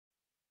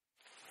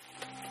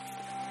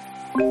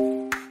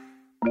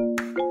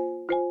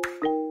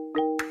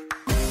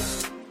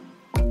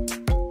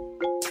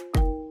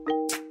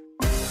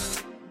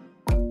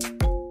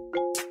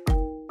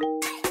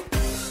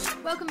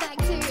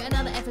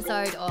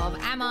of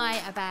Am I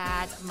a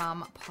Bad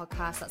Mum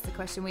podcast. That's the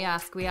question we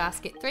ask. We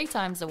ask it 3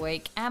 times a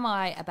week. Am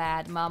I a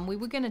bad mum? We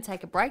were going to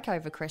take a break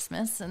over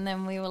Christmas and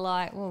then we were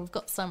like, well, we've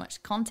got so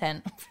much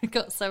content. We've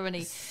got so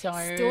many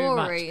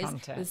stories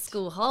with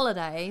school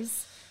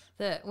holidays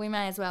that we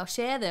may as well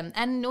share them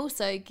and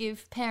also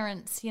give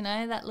parents, you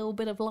know, that little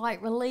bit of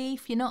light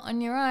relief. You're not on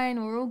your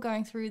own. We're all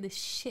going through this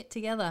shit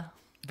together.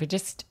 But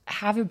just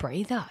have a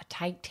breather.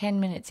 Take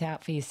 10 minutes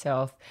out for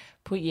yourself.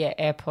 Put your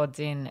AirPods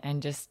in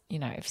and just, you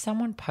know, if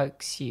someone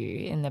pokes you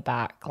in the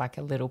back like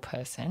a little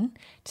person,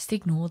 just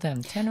ignore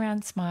them. Turn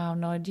around, smile,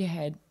 nod your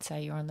head,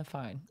 say you're on the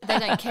phone. They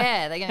don't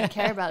care. They don't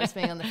care about us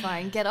being on the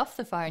phone. Get off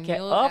the phone.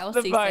 Get off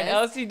the phone.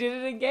 Elsie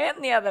did it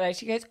again the other day.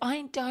 She goes,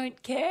 I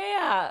don't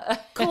care.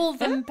 Call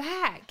them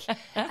back.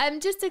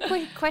 Just a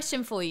quick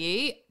question for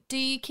you. Do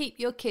you keep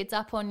your kids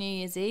up on New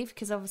Year's Eve?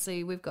 Because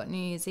obviously we've got New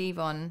Year's Eve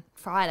on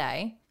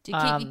Friday. Do you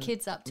keep your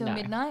kids up till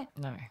midnight?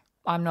 No.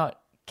 I'm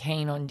not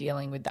keen on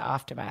dealing with the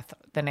aftermath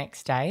the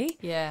next day.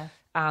 Yeah.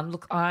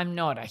 Look, I'm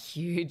not a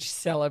huge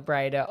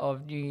celebrator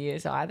of New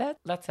Year's either.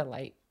 That's a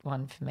late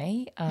one for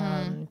me.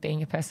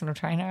 Being a personal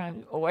trainer,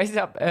 I'm always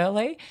up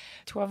early.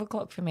 12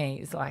 o'clock for me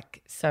is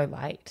like so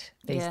late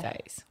these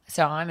days.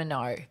 So I'm a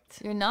no.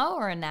 You're a no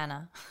or a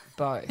nana?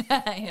 Both.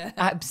 Yeah.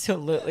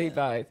 Absolutely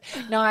both.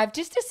 No, I've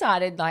just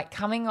decided, like,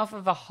 coming off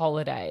of a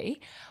holiday,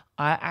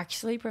 I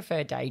actually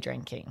prefer day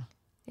drinking.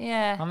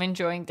 Yeah. I'm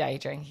enjoying day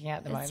drinking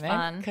at the It's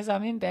moment because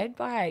I'm in bed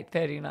by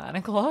 8:30, 9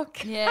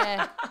 o'clock.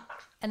 Yeah.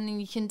 And then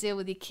you can deal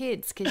with your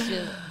kids because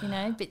you're, you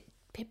know, a bit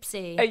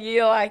pipsy. Are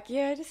you like,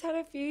 yeah, I just had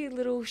a few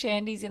little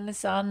shandies in the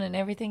sun and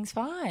everything's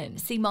fine?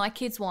 See, my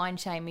kids wine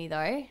shame me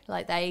though.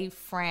 Like they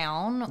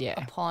frown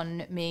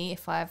upon me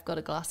if I've got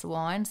a glass of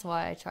wine. So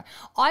I try.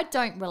 I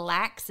don't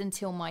relax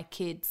until my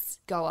kids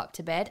go up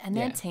to bed, and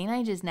they're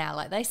teenagers now.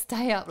 Like they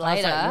stay up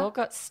later. Like, you've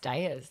got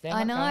stayers. They're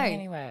not going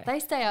anywhere. They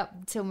stay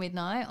up till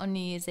midnight on New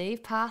Year's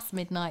Eve, past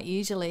midnight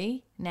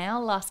usually. Now,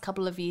 last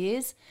couple of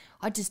years,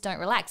 I just don't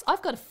relax.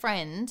 I've got a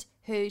friend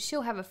who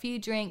she'll have a few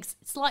drinks.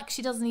 It's like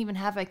she doesn't even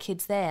have her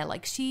kids there.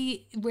 Like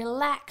she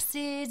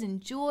relaxes,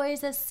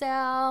 enjoys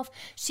herself.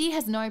 She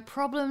has no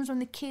problems when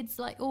the kids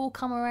like all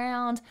come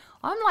around.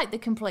 I'm like the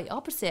complete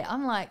opposite.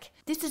 I'm like,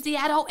 this is the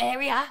adult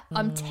area.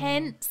 I'm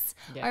tense.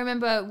 Yeah. I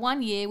remember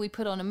one year we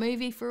put on a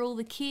movie for all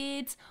the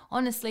kids.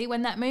 Honestly,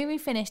 when that movie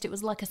finished, it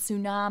was like a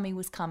tsunami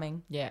was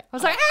coming. Yeah. I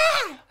was like,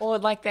 ah! Or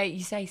like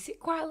you say, sit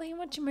quietly and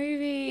watch a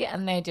movie,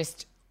 and they're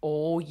just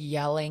all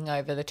yelling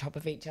over the top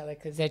of each other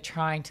because they're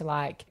trying to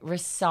like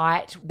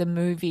recite the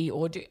movie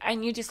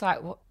and you're just like,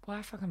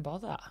 why fucking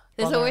bother?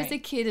 There's always a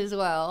kid as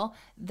well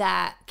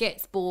that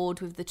gets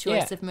bored with the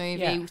choice of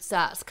movie,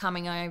 starts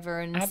coming over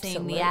and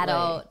seeing the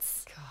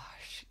adults.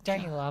 Gosh,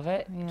 don't you love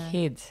it? Yeah.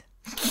 Kids.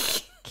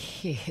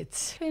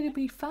 Kids. It'll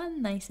be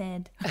fun, they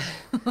said.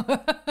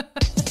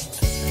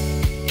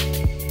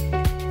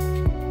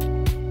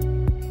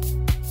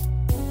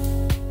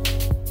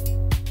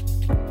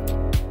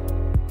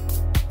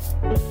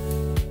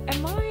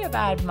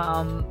 Bad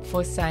mum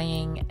for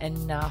saying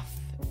enough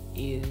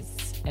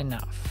is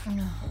enough.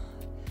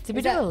 It's a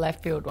bit of a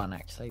left field one,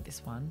 actually,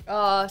 this one.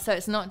 Oh, so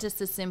it's not just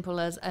as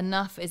simple as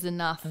enough is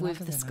enough with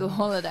the school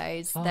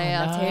holidays. They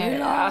are too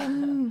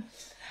long.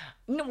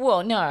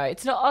 Well, no,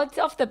 it's not. It's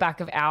off the back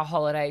of our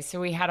holidays.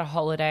 So we had a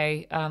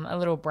holiday, a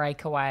little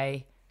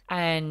breakaway,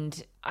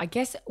 and I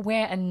guess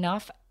where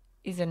enough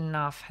is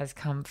enough has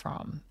come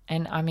from.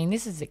 And I mean,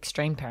 this is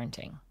extreme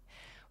parenting.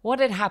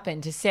 What had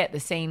happened, to set the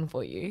scene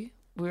for you,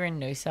 we were in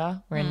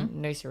Noosa. We're in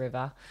Noosa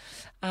River.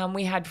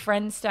 We had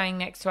friends staying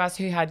next to us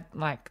who had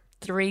like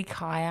 3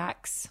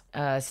 kayaks,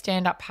 a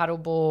stand-up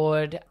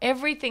paddleboard,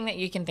 everything that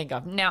you can think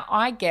of. Now,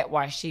 I get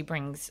why she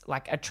brings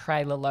like a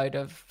trailer load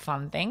of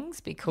fun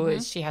things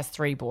because she has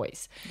 3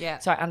 boys. Yeah.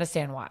 So I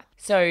understand why.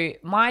 So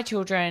my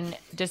children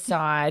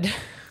decide...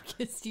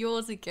 Because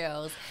yours are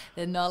girls.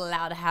 They're not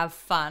allowed to have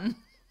fun.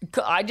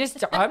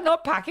 I'm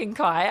not packing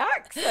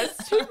kayaks.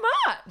 That's too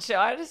much.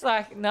 I just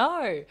like,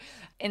 no.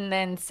 And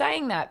then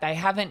saying that, they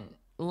haven't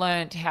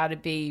learnt how to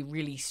be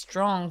really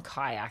strong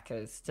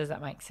kayakers. Does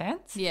that make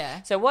sense?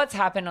 Yeah. So what's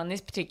happened on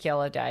this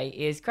particular day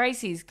is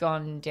Gracie's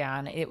gone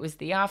down. It was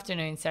the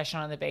afternoon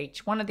session on the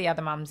beach. One of the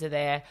other mums are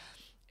there.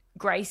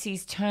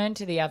 Gracie's turned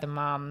to the other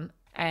mum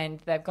and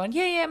they've gone,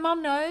 yeah,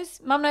 mum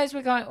knows. Mum knows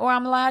we're going, or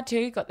I'm allowed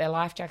to. Got their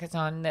life jackets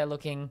on. They're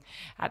looking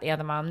at the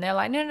other mum. They're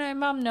like, no,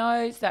 mum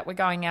knows that we're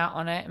going out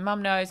on it. And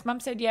mum knows. Mum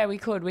said, yeah, we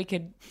could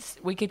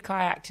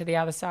kayak to the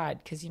other side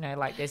because, you know,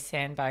 like there's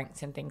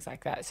sandbanks and things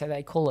like that. So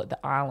they call it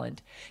the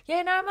island.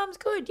 Yeah, no, mum's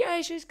good. Yeah,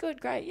 she's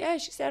good. Great. Yeah,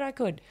 she said I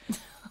could.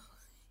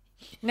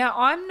 Now,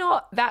 I'm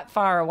not that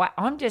far away.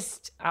 I'm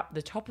just up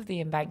the top of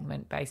the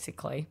embankment,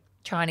 basically,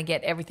 trying to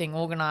get everything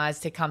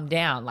organised to come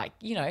down, like,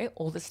 you know,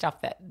 all the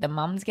stuff that the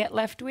mums get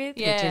left with,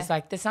 which is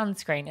like the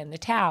sunscreen and the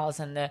towels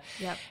and the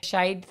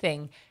shade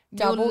thing.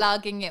 You're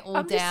lugging it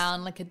all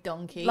down like a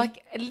donkey.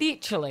 Like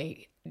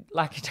literally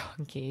like a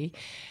donkey.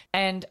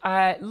 And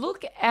I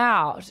look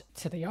out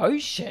to the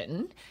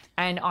ocean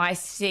and I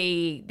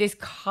see this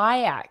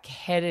kayak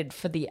headed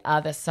for the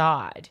other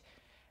side.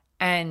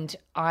 And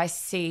I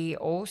see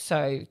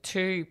also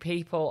 2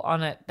 people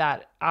on it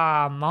that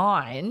are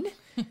mine.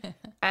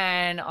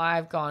 And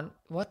I've gone,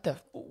 what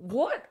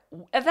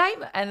are they?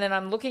 And then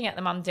I'm looking at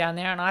the mum down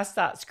there and I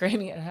start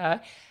screaming at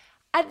her,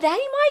 are they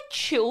my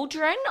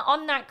children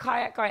on that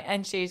kayak going?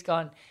 And she's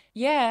gone,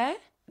 yeah.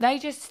 They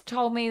just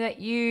told me that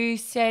you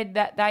said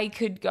that they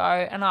could go.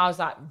 And I was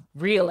like,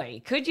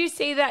 really? Could you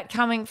see that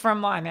coming from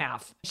my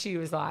mouth? She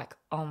was like,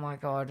 oh my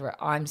God,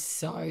 I'm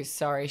so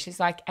sorry. She's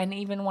like, and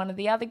even one of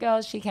the other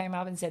girls, she came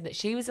up and said that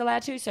she was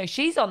allowed to. So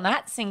she's on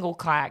that single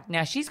kayak.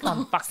 Now she's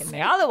gone fucking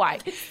the other way.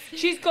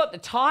 She's got the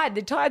tide.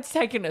 The tide's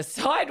taken her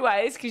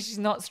sideways because she's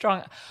not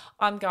strong.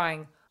 I'm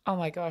going, oh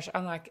my gosh.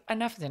 I'm like,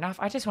 enough is enough.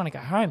 I just want to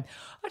go home.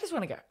 I just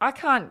want to go. I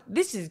can't.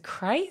 This is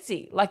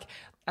crazy. Like,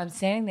 I'm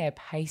standing there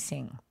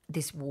pacing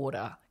this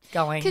water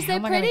going, because they're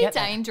pretty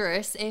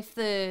dangerous if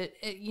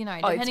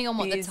depending on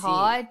what the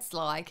tide's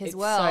like as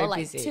well. So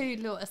like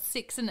busy. a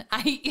 6 and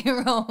 8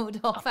 year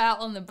old off out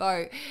on the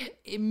boat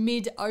in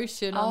mid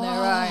ocean on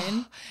their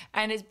own.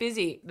 And it's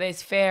busy.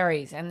 There's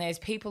ferries and there's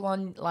people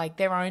on like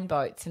their own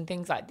boats and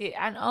things like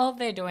that. And all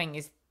they're doing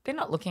is they're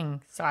not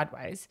looking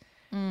sideways.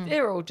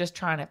 They're all just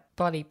trying to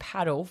bloody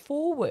paddle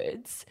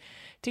forwards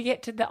to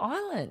get to the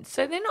island.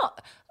 So they're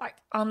not like,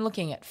 I'm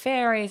looking at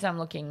ferries, I'm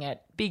looking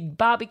at big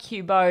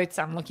barbecue boats,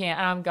 I'm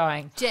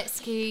going, jet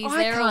skis,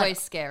 they're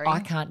always scary. I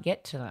can't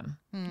get to them.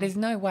 There's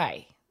no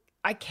way.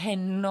 I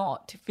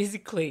cannot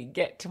physically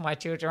get to my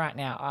children right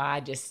now. I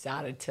just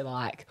started to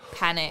like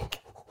panic.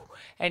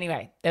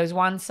 Anyway, there was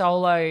one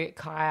solo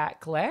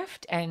kayak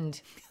left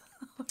and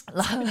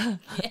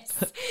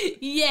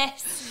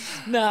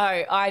Yes.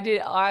 No, I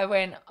did. I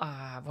went,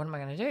 what am I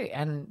going to do?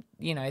 And,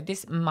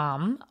 this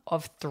mum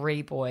of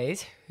 3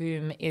 boys,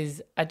 whom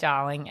is a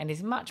darling and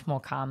is much more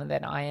calmer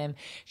than I am,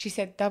 she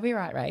said, they'll be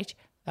right, Rach.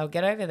 They'll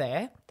get over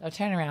there. They'll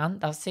turn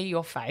around. They'll see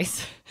your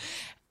face.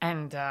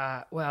 And,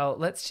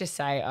 let's just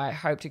say I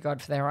hope to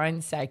God for their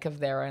own sake of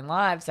their own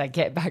lives they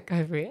get back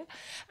over here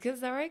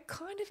because they were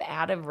kind of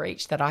out of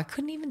reach that I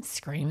couldn't even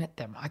scream at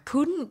them. I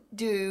couldn't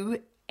do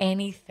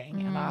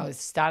anything. And I was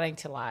starting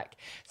to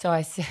so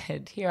I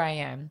said, here I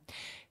am.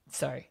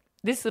 So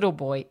this little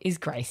boy is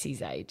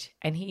Gracie's age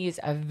and he is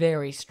a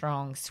very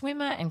strong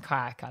swimmer and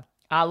kayaker.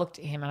 I looked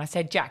at him and I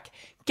said, Jack,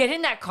 get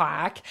in that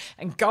kayak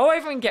and go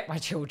over and get my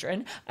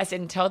children. I said,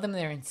 and tell them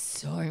they're in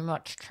so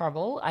much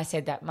trouble. I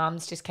said that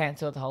mum's just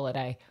cancelled the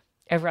holiday.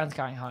 Everyone's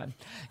going home.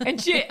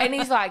 And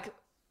he's like,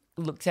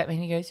 looks at me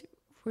and he goes,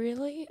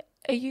 really?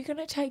 Are you going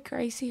to take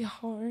Gracie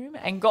home?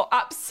 And got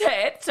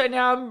upset. So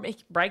now I'm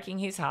breaking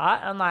his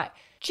heart. I'm like,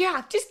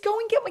 Jack, just go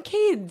and get my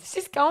kids.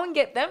 Just go and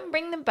get them,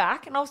 bring them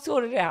back, and I'll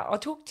sort it out. I'll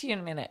talk to you in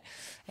a minute.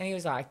 And he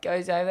was like,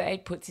 goes over, he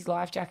puts his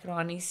life jacket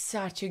on. He's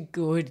such a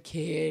good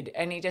kid.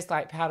 And he just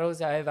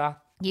paddles over.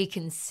 You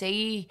can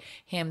see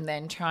him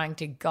then trying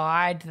to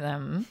guide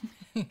them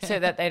so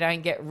that they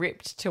don't get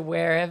ripped to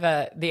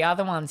wherever the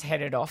other one's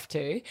headed off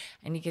to.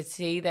 And you could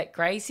see that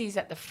Gracie's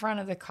at the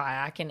front of the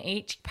kayak and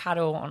each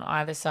paddle on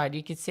either side,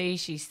 you could see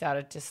she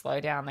started to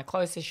slow down the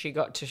closer she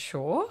got to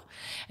shore.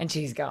 And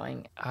she's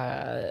going,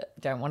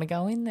 don't want to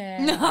go in there.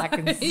 No, I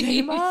can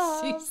see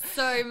Mom. She's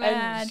so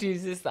mad. And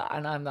she's just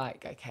and I'm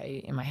like,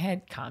 okay, in my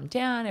head, calm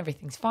down.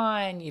 Everything's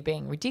fine. You're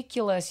being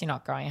ridiculous. You're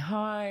not going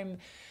home.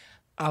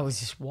 I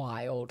was just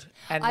wild.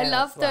 And I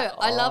love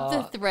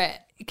the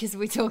threat because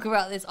we talk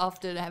about this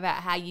often about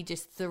how you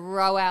just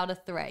throw out a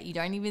threat. You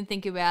don't even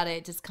think about it.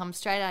 It just comes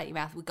straight out of your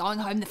mouth. We're going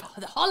home.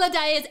 The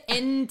holiday has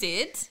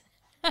ended.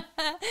 For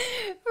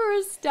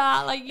a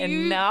start,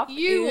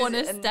 you want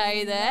to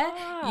stay there.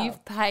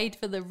 You've paid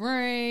for the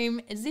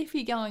room as if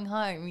you're going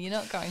home. You're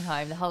not going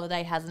home. The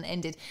holiday hasn't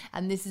ended.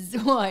 And this is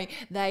why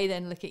they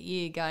then look at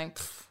you going,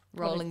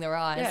 rolling their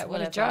eyes. Yeah,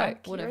 what a joke.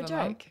 Whatever, you're a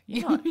joke.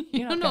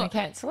 You're not going to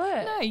cancel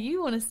it. No,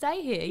 you want to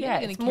stay here. Yeah,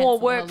 it's more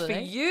work for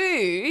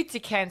you to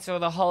cancel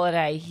the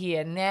holiday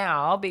here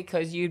now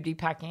because you'd be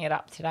packing it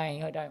up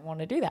today. I don't want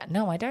to do that.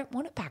 No, I don't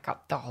want to pack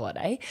up the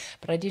holiday,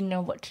 but I didn't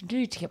know what to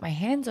do to get my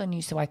hands on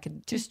you so I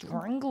could just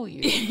wrangle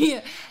you.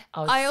 Yeah.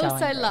 I so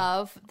also angry.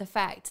 love the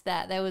fact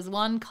that there was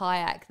one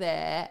kayak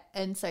there,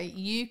 and so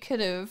you could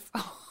have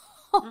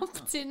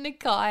hopped in the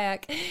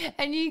kayak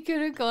and you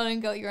could have gone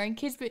and got your own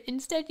kids, but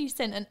instead you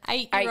sent an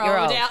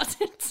 8-year-old out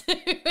to do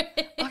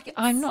it.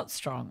 I'm not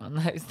strong on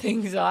those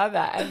things either.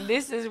 And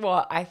this is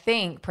what I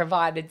think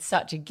provided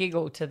such a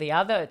giggle to the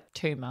other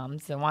 2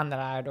 mums, the one that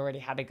I had already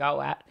had a go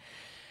at,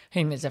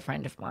 whom is a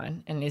friend of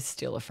mine and is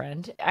still a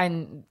friend.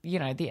 And,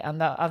 the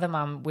other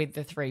mum with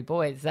the 3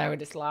 boys, they were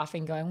just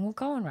laughing, going, well,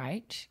 go on,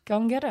 Rach, go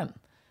and get them.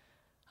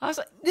 I was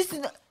like, this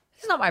is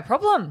not my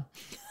problem.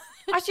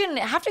 I shouldn't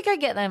have to go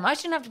get them. I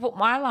shouldn't have to put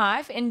my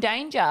life in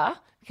danger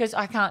because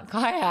I can't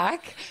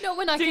kayak. Not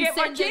when I to can get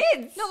send my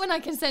kids. Not when I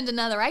can send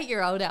another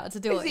 8-year-old out to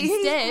do it He's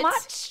instead.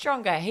 much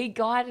stronger. He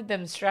guided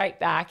them straight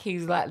back.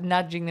 He's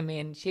nudging them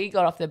in. She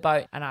got off the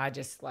boat and I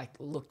just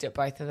looked at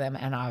both of them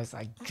and I was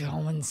like,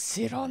 go and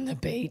sit on the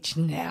beach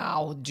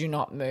now. Do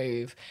not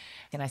move.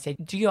 And I said,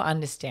 do you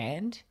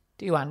understand?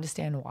 Do you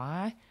understand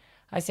why?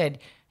 I said,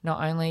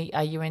 not only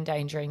are you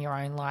endangering your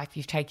own life,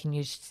 you've taken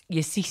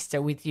your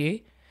sister with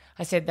you.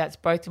 I said, that's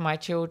both of my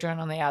children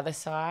on the other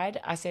side.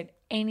 I said,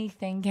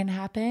 anything can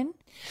happen.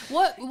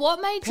 What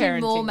made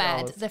you more Parenting mad?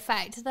 goals. The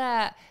fact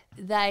that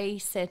they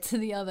said to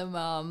the other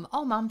mum,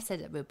 "Oh, mum said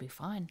it would be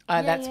fine."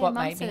 That's what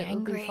Mum made me said it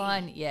would be angry.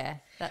 fine. Yeah,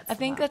 I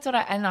think that's what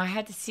and I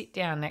had to sit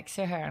down next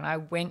to her and I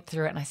went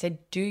through it and I said,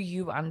 do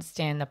you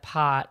understand the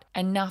part?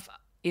 Enough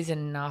is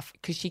enough,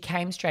 because she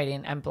came straight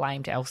in and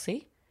blamed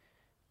Elsie.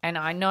 And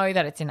I know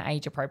that it's an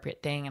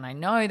age-appropriate thing and I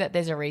know that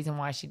there's a reason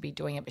why she'd be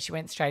doing it, but she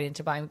went straight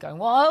into blame going,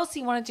 well,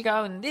 Elsie wanted to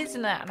go and this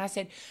and that. And I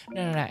said,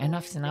 no,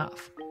 enough's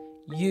enough.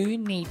 You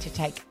need to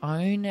take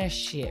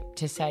ownership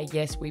to say,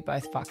 yes, we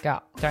both fucked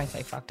up. Don't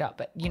say fucked up,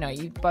 but,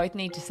 you both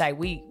need to say,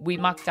 we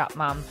mucked up,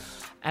 Mum,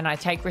 and I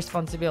take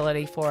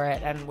responsibility for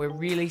it and we're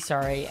really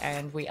sorry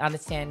and we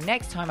understand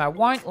next time I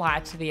won't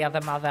lie to the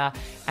other mother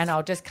and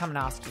I'll just come and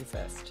ask you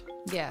first.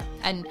 Yeah,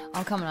 and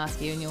I'll come and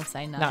ask you and you'll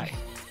say no. No.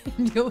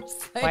 And you'll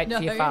say Wait no.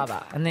 for your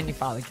father and then your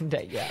father can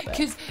take you out there.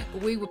 Because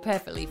we were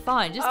perfectly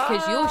fine. Just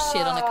because you're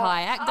shit on a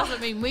kayak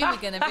doesn't mean we were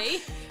going to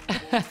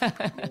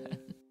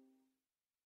be.